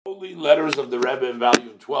Holy Letters of the Rebbe in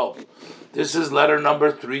Volume 12. This is letter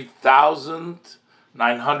number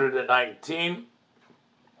 3919.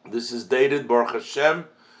 This is dated, Baruch Hashem,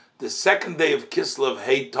 the second day of Kislev,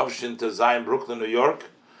 Hey Tovshin Tezayim, Brooklyn, New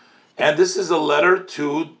York. And this is a letter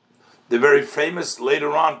to the very famous,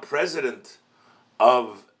 later on, president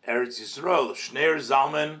of Eretz Yisrael, Shneir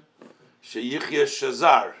Zalman Sheyichya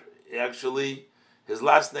Shazar. Actually, his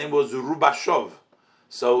last name was Rubashov.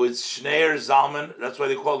 So it's Shneir Zalman, that's why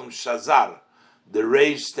they call him Shazar. The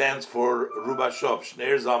Reish stands for Rubashov,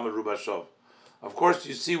 Shneir Zalman Rubashov. Of course,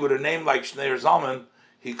 you see, with a name like Shneir Zalman,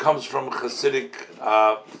 he comes from a Hasidic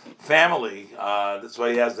family. That's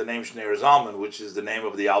why he has the name Shneir Zalman, which is the name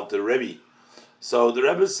of the Alter Rebbe. So the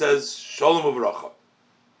Rebbe says, Shalom Uvracha.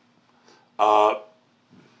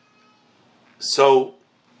 So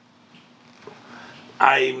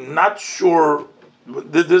I'm not sure.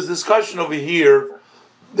 There's discussion over here.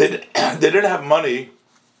 They didn't have money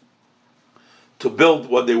to build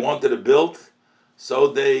what they wanted to build, so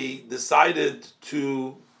they decided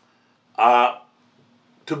to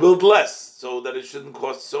build less, so that it shouldn't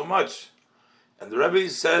cost so much. And the Rebbe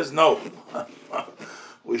says, no,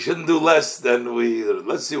 we shouldn't do less than we.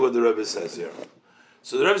 Let's see what the Rebbe says here.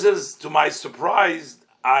 So the Rebbe says, to my surprise,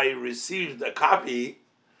 I received a copy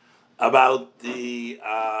about the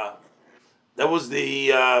that was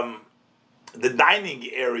the dining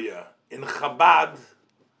area in Chabad.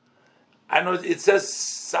 I know it says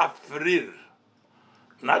Safrir.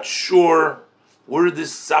 Not sure where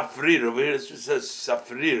this Safrir, over here it says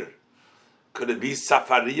Safrir. Could it be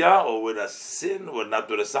Safaria or with a sin or not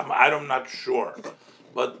with a sam? I'm not sure.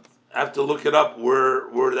 But I have to look it up where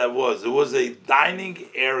that was. It was a dining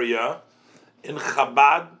area in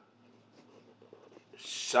Chabad,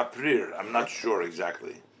 Shaprir. I'm not sure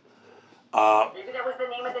exactly. Maybe that was the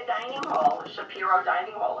name of the dining hall, Shapiro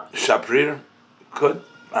Dining Hall. Shaprir? Could?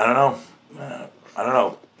 I don't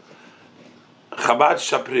know. Chabad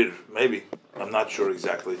Shaprir, maybe. I'm not sure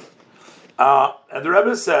exactly. And the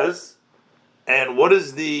Rebbe says, and what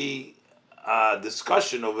is the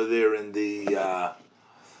discussion over there in the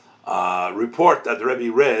report that the Rebbe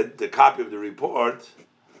read, the copy of the report,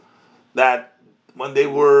 that when they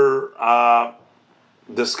were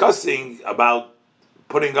discussing about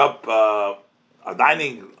putting up a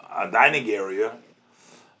dining area,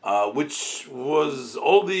 which was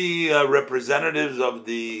all the representatives of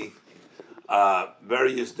the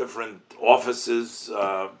various different offices,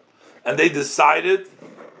 and they decided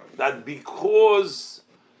that because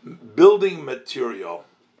building material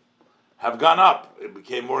have gone up, it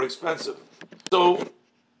became more expensive. So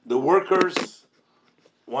the workers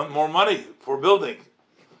want more money for building.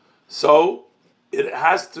 So it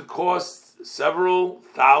has to cost several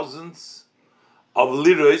thousands of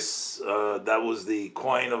liros, that was the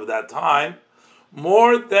coin of that time,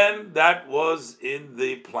 more than that was in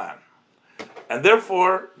the plan. And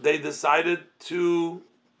therefore, they decided to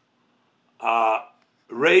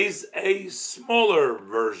raise a smaller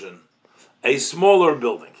version, a smaller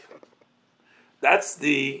building. That's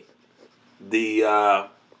the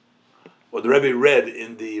what the Rebbe read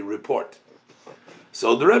in the report.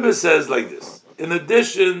 So the Rebbe says like this: in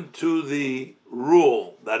addition to the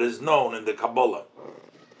rule that is known in the Kabbalah,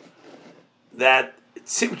 that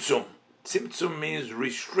tzimtzum means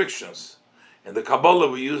restrictions. In the Kabbalah,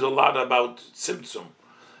 we use a lot about tzimtzum.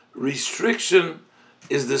 Restriction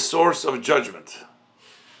is the source of judgment.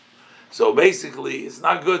 So basically, it's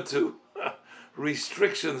not good to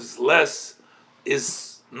restrictions. Less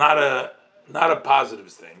is not a positive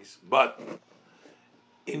thing. But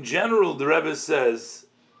in general, the Rebbe says,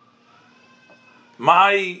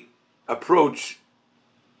 my approach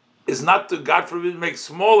is not to, God forbid, make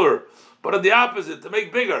smaller, but on the opposite, to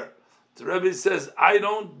make bigger. The Rebbe says, I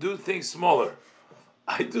don't do things smaller.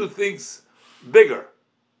 I do things bigger.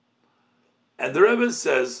 And the Rebbe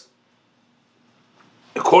says,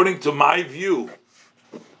 according to my view,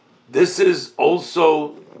 this is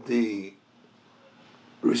also the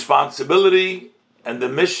responsibility and the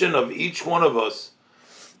mission of each one of us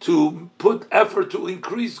to put effort to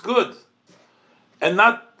increase good and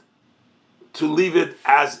not to leave it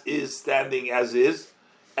as is, standing as is,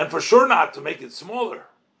 and for sure not to make it smaller.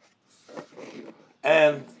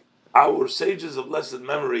 And our sages of blessed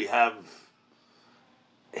memory have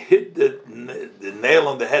hit the nail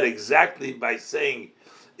on the head exactly by saying,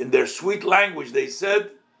 in their sweet language, they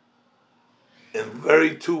said, in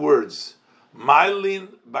very two words,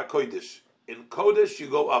 Mylin Bakodesh. In Kodesh, you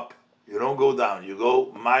go up. You don't go down. You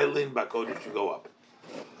go Mylin Bakodesh, you go up.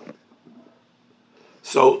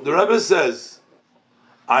 So the Rebbe says,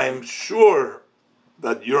 I am sure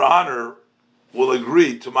that Your Honor will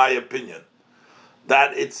agree to my opinion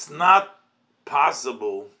that it's not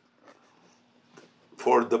possible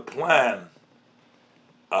for the plan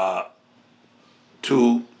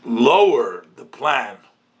to lower the plan,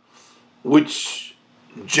 which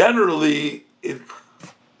generally it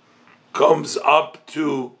comes up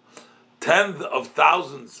to tens of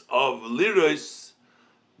thousands of liras,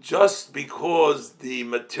 just because the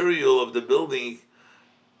material of the building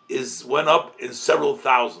went up in several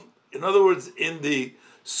thousand. In other words, in the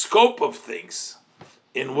scope of things,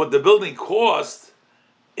 in what the building cost,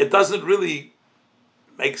 it doesn't really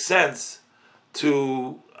make sense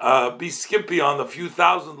to be skimpy on a few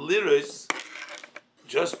thousand liras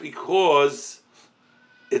just because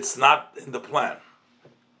it's not in the plan.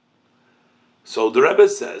 So the Rebbe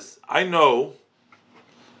says, I know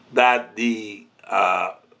that the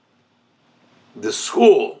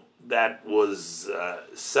school that was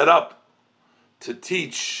set up to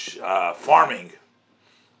teach farming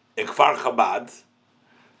in Kfar Chabad,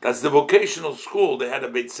 that's the vocational school. They had a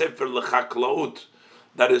Beit Sefer Lechaklaut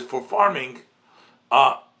that is for farming,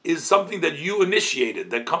 is something that you initiated,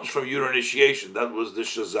 that comes from your initiation. That was the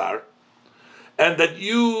Shazar. And that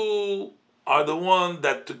you are the one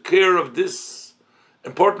that took care of this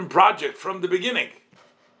important project from the beginning.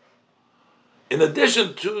 In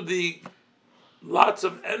addition to the lots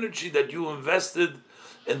of energy that you invested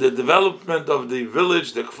in the development of the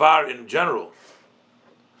village, the Kfar in general.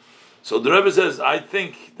 So the Rebbe says, I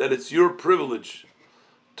think that it's your privilege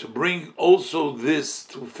to bring also this,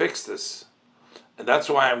 to fix this. And that's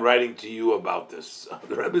why I'm writing to you about this.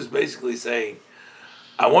 The Rebbe is basically saying,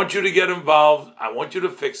 I want you to get involved. I want you to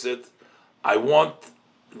fix it. I want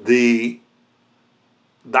the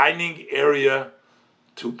dining area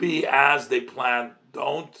to be as they planned.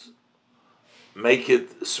 Don't make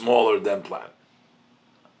it smaller than planned.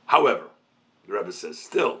 However, the Rebbe says,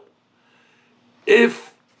 still,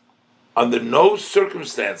 if under no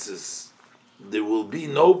circumstances there will be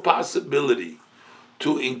no possibility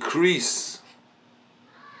to increase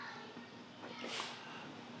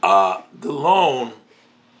the loan.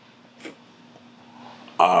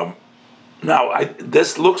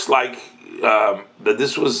 This looks like that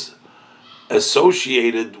this was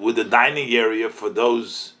associated with the dining area for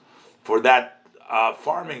that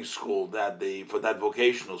farming school for that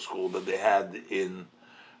vocational school that they had in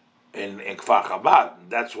Kfar Chabad.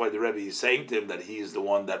 That's why the Rebbe is saying to him that he is the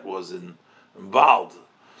one that was involved.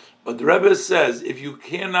 But the Rebbe says, if you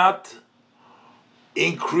cannot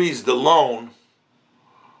increase the loan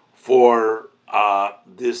for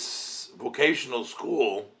this vocational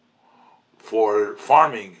school for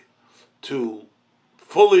farming to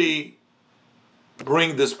fully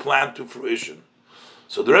bring this plan to fruition,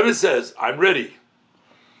 so the Rebbe says, I'm ready.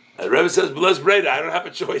 And the Rebbe says, bless Breda, I don't have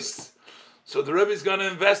a choice. So the Rebbe is going to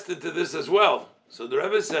invest into this as well. So the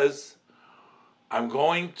Rebbe says, I'm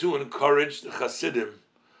going to encourage the Hasidim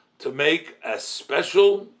to make a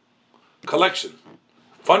special collection,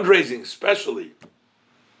 fundraising specially.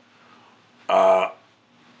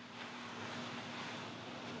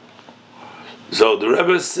 So the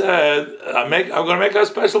Rebbe said, I'm going to make a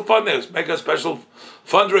special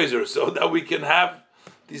fundraiser so that we can have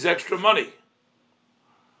these extra money.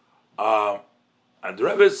 And the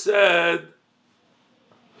Rebbe said,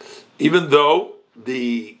 even though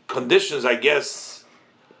the conditions, I guess,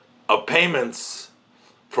 of payments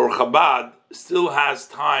for Chabad still has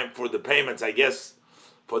time for the payments, I guess,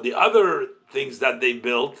 for the other things that they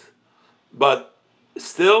built, but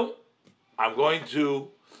still, I'm going to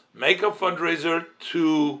make a fundraiser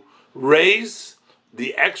to raise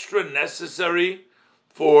the extra necessary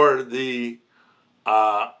for the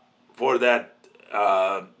for that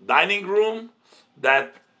dining room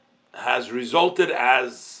that has resulted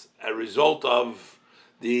as a result of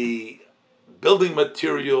the building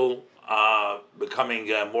material becoming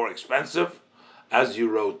more expensive, as you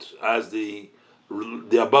wrote, as the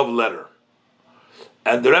above letter.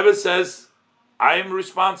 And the Rebbe says, I am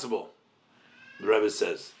responsible. The Rebbe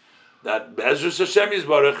says that Be'ezras Hashem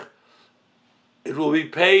Yisbarach, it will be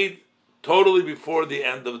paid totally before the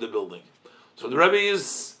end of the building. So the Rebbe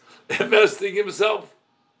is investing himself.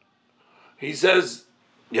 He says,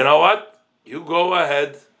 you know what? You go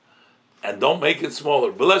ahead and don't make it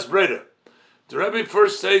smaller. Bless Breda. The Rebbe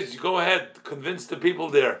first says, go ahead, convince the people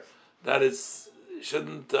there that it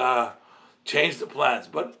shouldn't change the plans.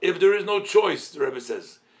 But if there is no choice, the Rebbe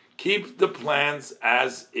says, keep the plans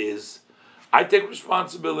as is. I take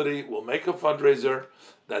responsibility. We'll make a fundraiser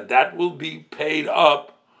that will be paid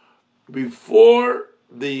up before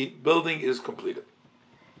the building is completed.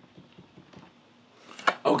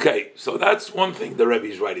 Okay, so that's one thing the Rebbe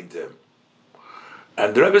is writing to him.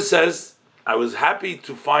 And the Rebbe says, I was happy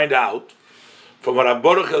to find out from Rav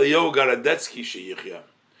Baruch Eliyahu Garadetsky Sheyichya.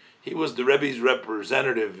 He was the Rebbe's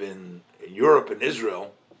representative in Europe and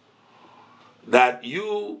Israel, that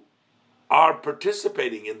you are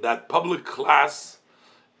participating in that public class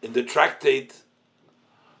in the tractate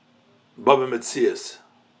Baba Metzias.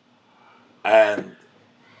 And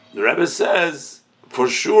the Rebbe says, for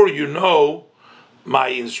sure you know my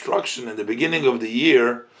instruction in the beginning of the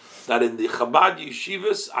year that in the Chabad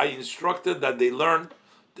yeshivas I instructed that they learn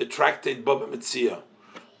the tractate Baba Metzia.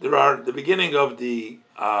 There are the beginning of the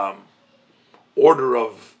order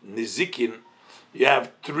of Nizikin. You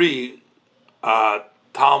have three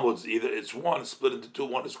Talmuds. Either it's one split into two.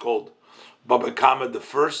 One is called Baba Kama the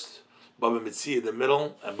first, Baba Metzia the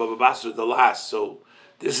middle, and Baba Basra the last. So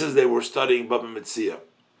they were studying Baba Metzia.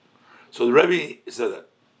 So the Rebbe said that.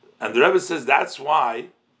 And the Rebbe says that's why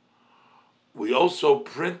we also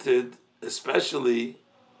printed especially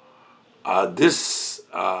this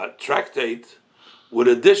tractate with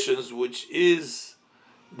additions, which is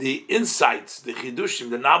the insights, the chidushim,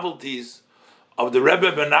 the novelties of the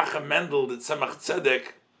Rebbe Menachem Mendel, the Tzemach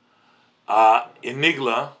Tzedek, in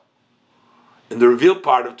Nigla, in the revealed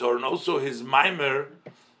part of Torah, and also his mimer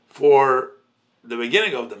for the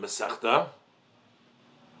beginning of the Masechta,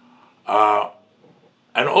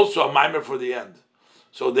 and also a mimer for the end.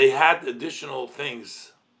 So they had additional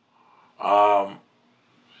things that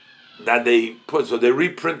they put. So they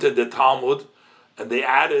reprinted the Talmud, and they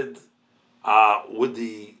added with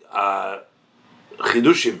the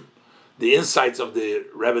chidushim, the insights of the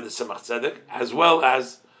Rebbe, the Tzemach Tzedek, as well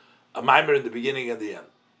as a mimer in the beginning and the end.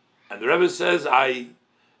 And the Rebbe says, I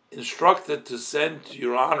instructed to send to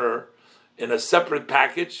your honor in a separate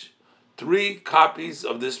package 3 copies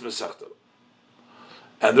of this Masechta.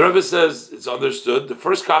 And the Rebbe says, it's understood, the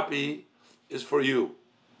first copy is for you.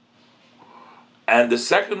 And the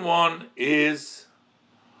second one is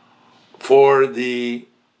for the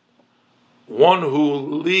one who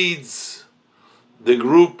leads the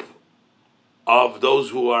group of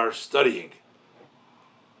those who are studying.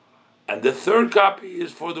 And the third copy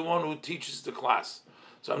is for the one who teaches the class.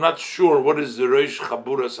 So I'm not sure what is the Reish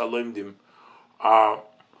Chaburas Alimdim.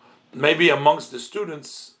 Maybe amongst the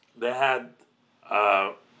students, they had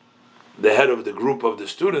the head of the group of the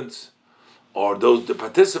students, or the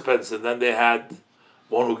participants, and then they had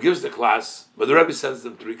one who gives the class, but the Rebbe sends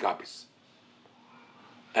them 3 copies.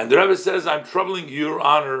 And the Rebbe says, I'm troubling your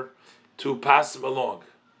honor to pass them along.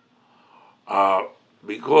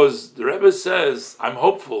 Because the Rebbe says, I'm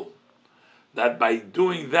hopeful that by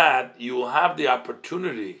doing that, you will have the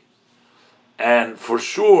opportunity, and for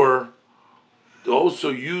sure, to also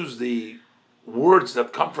use the words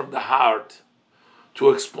that come from the heart to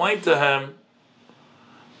explain to him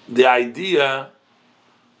the idea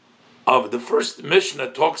of the first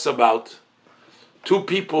Mishnah talks about 2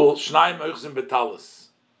 people, Shnayim Oichzim Betalis,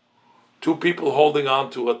 2 people holding on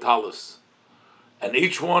to a talis, and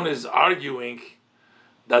each one is arguing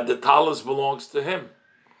that the talis belongs to him.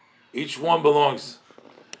 Each one belongs.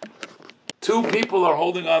 2 people are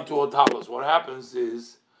holding on to a talis. What happens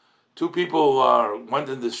is 2 people went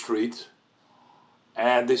in the street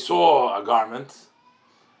and they saw a garment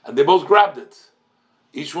and they both grabbed it.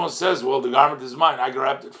 Each one says, well, the garment is mine. I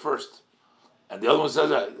grabbed it first. And the other one says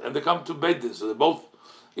that. And they come to Beit Din. So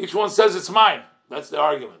each one says it's mine. That's the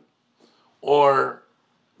argument. Or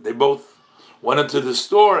they both went into the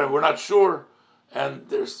store and we're not sure. And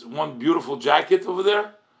there's one beautiful jacket over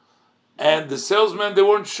there. And the salesman, they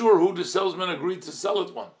weren't sure who the salesman agreed to sell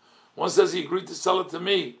it one. One says he agreed to sell it to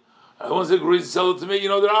me. One says he agreed to sell it to me.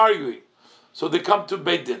 They're arguing. So they come to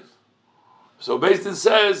Beit Din. So Beit Din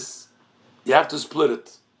says, you have to split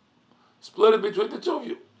it. Split it between the 2 of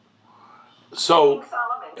you. So,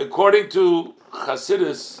 according to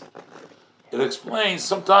Chassidus, it explains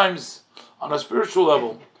sometimes on a spiritual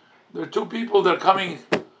level, there are 2 people that are coming,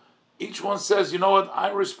 each one says, you know what,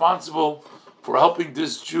 I'm responsible for helping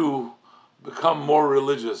this Jew become more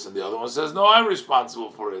religious. And the other one says, no, I'm responsible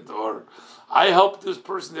for it. Or, I helped this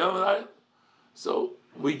person, the other one. So,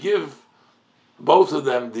 we give both of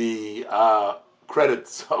them the credit.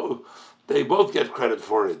 So, they both get credit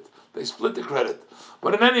for it. They split the credit.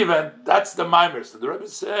 But in any event, that's the mimer. So the Rebbe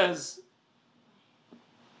says,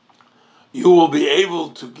 you will be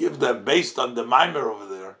able to give them, based on the mimer over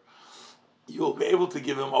there, you will be able to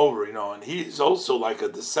give him over, and he is also like a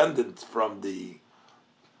descendant from the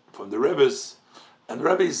Rebbe's, and the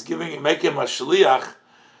Rebbe is making him a shliach,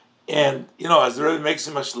 and, as the Rebbe makes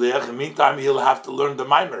him a shliach, in the meantime, he'll have to learn the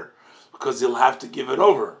mimer, because he'll have to give it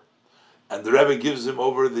over. And the Rebbe gives him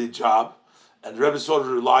over the job, and the Rebbe sort of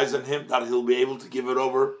relies on him that he'll be able to give it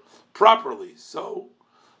over properly. So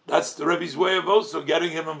that's the Rebbe's way of also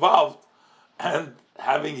getting him involved and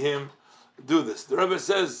having him do this. The Rebbe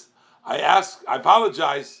says, I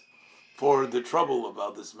apologize for the trouble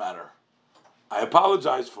about this matter. I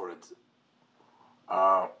apologize for it.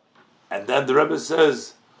 And then the Rebbe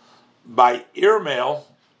says, by ear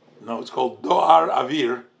it's called Doar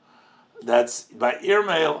Avir, that's by ear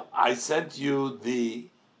I sent you the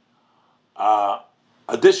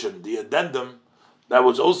addition, the addendum, that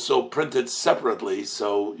was also printed separately,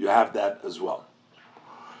 so you have that as well.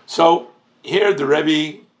 So here the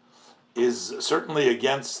Rebbe is certainly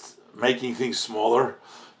against making things smaller.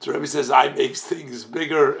 The Rebbe says, I make things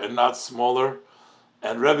bigger and not smaller.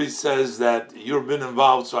 And Rebbe says that you've been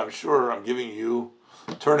involved, so I'm sure I'm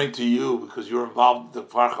turning to you because you're involved in the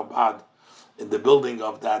Kfar Chabad in the building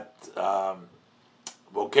of that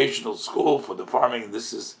vocational school for the farming.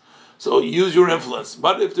 So use your influence.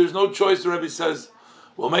 But if there's no choice, the Rebbe says,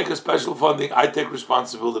 we'll make a special funding. I take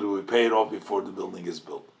responsibility. We pay it off before the building is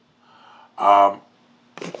built.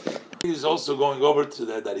 He's also going over to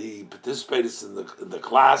that he participated in the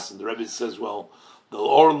class, and the Rebbe says, well, they're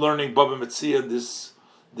all learning Baba Metzia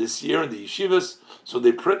this year in the yeshivas, so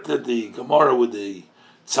they printed the Gemara with the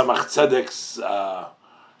Tzemach Tzedek's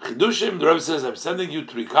Chidushim. The Rebbe says, I'm sending you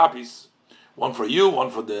 3 copies, one for you, one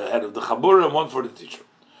for the head of the Chabura, and one for the teacher.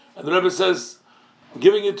 And the Rebbe says, I'm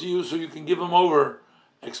giving it to you so you can give them over,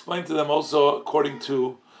 explain to them also according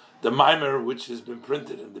to the Maimer, which has been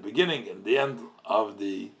printed in the beginning and the end of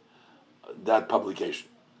that publication.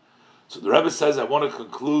 So the Rebbe says, I want to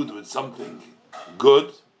conclude with something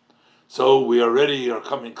good. So we already are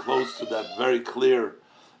coming close to that very clear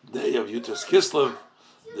day of Yutas Kislev,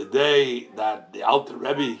 the day that the Alter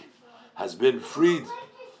Rebbe has been freed,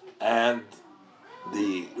 and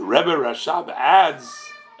the Rebbe Rashab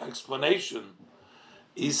adds explanation.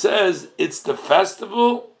 He says it's the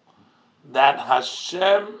festival that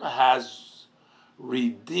Hashem has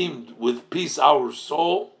redeemed with peace our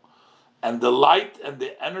soul, and the light and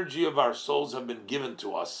the energy of our souls have been given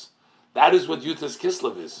to us. That is what Yutas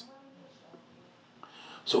Kislev is.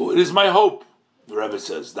 So it is my hope, the Rebbe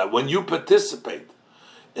says, that when you participate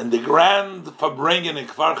in the grand Farbrengen in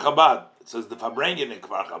Kfar Chabad, it says the Farbrengen in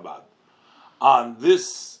Kfar Chabad, on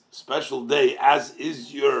this special day, as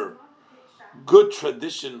is your good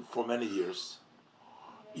tradition for many years,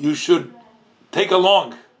 you should take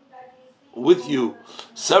along with you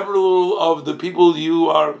several of the people you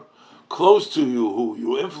are close to you, who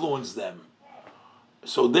you influence them,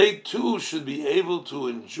 so they too should be able to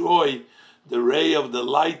enjoy the ray of the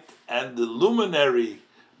light and the luminary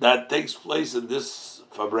that takes place in this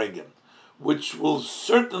Farbrengen, which will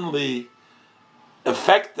certainly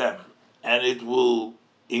affect them, and it will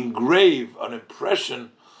engrave an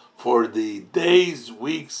impression for the days,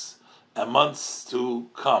 weeks, and months to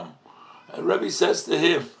come. And Rebbe says to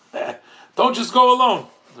him, don't just go alone,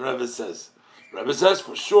 the Rebbe says. Rebbe says,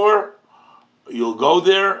 for sure, you'll go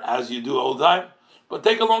there as you do all the time, but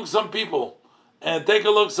take along some people, and take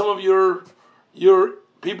along some of your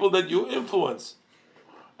people that you influence,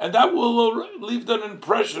 and that will leave an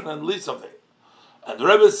impression and leave something. And the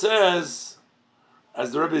Rebbe says,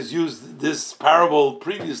 as the Rebbe has used this parable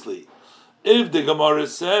previously, if the Gemara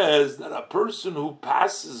says that a person who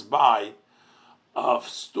passes by a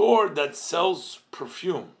store that sells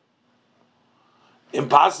perfume,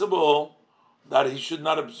 impossible that he should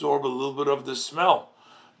not absorb a little bit of the smell.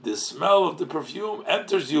 The smell of the perfume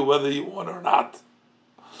enters you whether you want or not.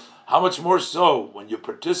 How much more so when you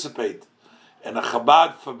participate in a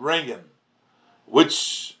Chabad Farbrengen,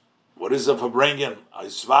 which, what is a Farbrengen? A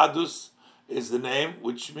Svadus is the name,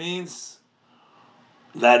 which means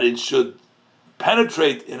that it should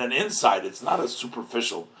penetrate in an inside. It's not a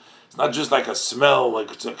superficial. It's not just like a smell,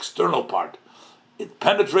 like it's an external part. It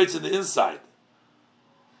penetrates in the inside.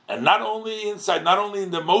 And not only inside, not only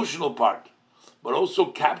in the emotional part, but also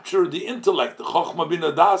capture the intellect, the Chochmah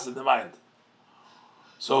Bina Das in the mind.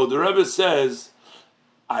 So the Rebbe says,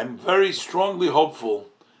 I'm very strongly hopeful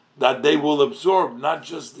that they will absorb not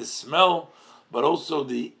just the smell, but also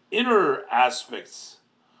the inner aspects.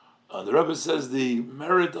 The Rebbe says the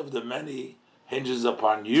merit of the many hinges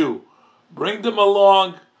upon you. Bring them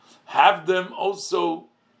along, have them also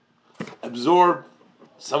absorb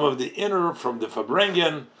some of the inner from the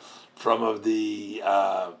Farbrengen, from of the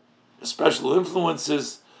special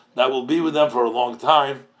influences that will be with them for a long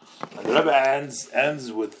time. And the Rebbe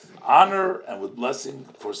ends with honor and with blessing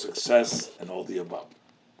for success and all the above.